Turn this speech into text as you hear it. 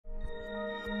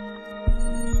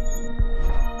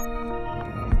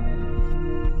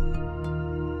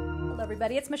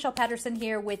everybody. It's Michelle Patterson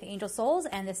here with Angel Souls,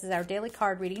 and this is our daily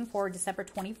card reading for December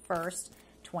 21st,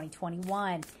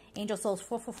 2021.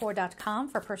 Angelsouls444.com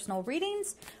for personal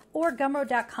readings, or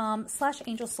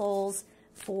gumroad.com/angelsouls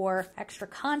for extra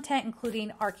content,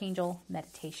 including Archangel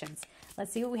meditations.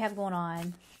 Let's see what we have going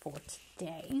on for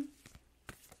today.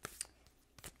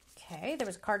 Okay, there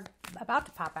was a card about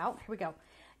to pop out. Here we go.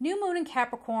 New Moon in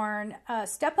Capricorn,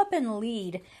 step up and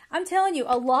lead. I'm telling you,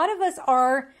 a lot of us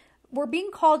we're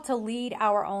being called to lead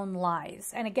our own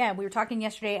lives. And again, we were talking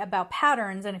yesterday about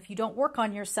patterns, and if you don't work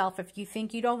on yourself, if you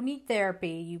think you don't need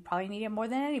therapy, you probably need it more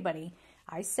than anybody.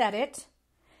 I said it.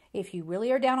 If you really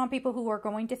are down on people who are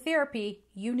going to therapy,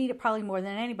 you need it probably more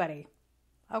than anybody.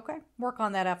 Okay, work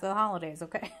on that after the holidays,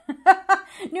 okay?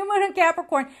 New Moon in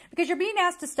Capricorn, because you're being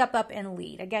asked to step up and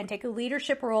lead. Again, take a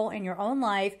leadership role in your own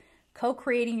life,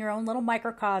 co-creating your own little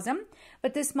microcosm.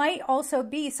 But this might also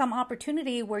be some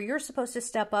opportunity where you're supposed to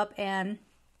step up and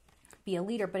be a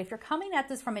leader. But if you're coming at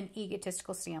this from an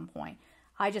egotistical standpoint,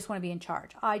 I just want to be in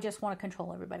charge. I just want to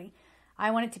control everybody.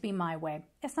 I want it to be my way.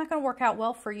 It's not going to work out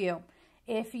well for you.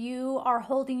 If you are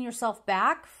holding yourself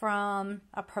back from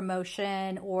a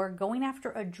promotion or going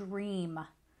after a dream,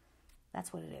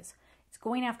 that's what it is. It's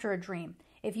going after a dream.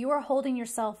 If you are holding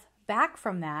yourself back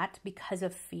from that because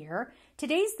of fear,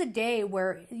 today's the day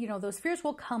where, those fears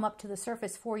will come up to the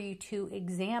surface for you to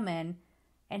examine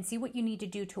and see what you need to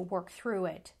do to work through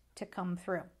it to come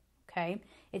through, okay?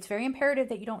 It's very imperative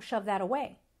that you don't shove that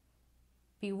away.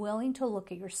 Be willing to look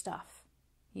at your stuff.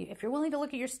 If you're willing to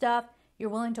look at your stuff, you're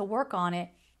willing to work on it,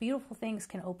 beautiful things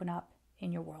can open up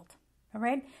in your world, all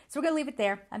right? So we're going to leave it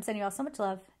there. I'm sending you all so much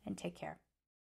love, and take care.